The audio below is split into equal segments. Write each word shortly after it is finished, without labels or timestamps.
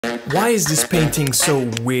Why is this painting so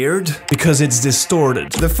weird? Because it's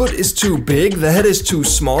distorted. The foot is too big, the head is too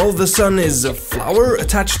small, the sun is a flower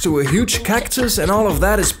attached to a huge cactus, and all of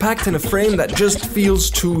that is packed in a frame that just feels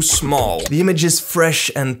too small. The image is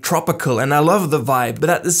fresh and tropical, and I love the vibe, but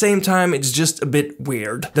at the same time it's just a bit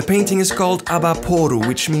weird. The painting is called Abaporu,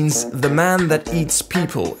 which means the man that eats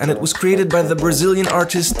people, and it was created by the Brazilian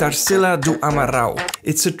artist Tarsila do Amaral.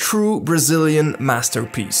 It's a true Brazilian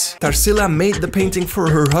masterpiece. Tarsila made the painting for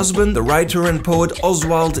her husband, the writer and poet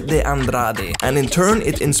Oswald de Andrade, and in turn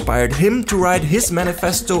it inspired him to write his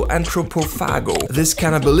manifesto Antropofago. This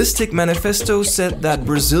cannibalistic manifesto said that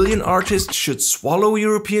Brazilian artists should swallow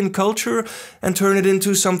European culture and turn it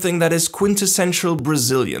into something that is quintessential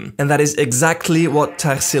Brazilian. And that is exactly what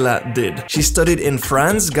Tarsila did. She studied in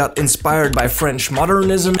France, got inspired by French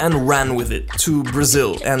modernism and ran with it to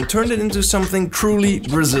Brazil and turned it into something truly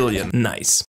Brazilian. Nice.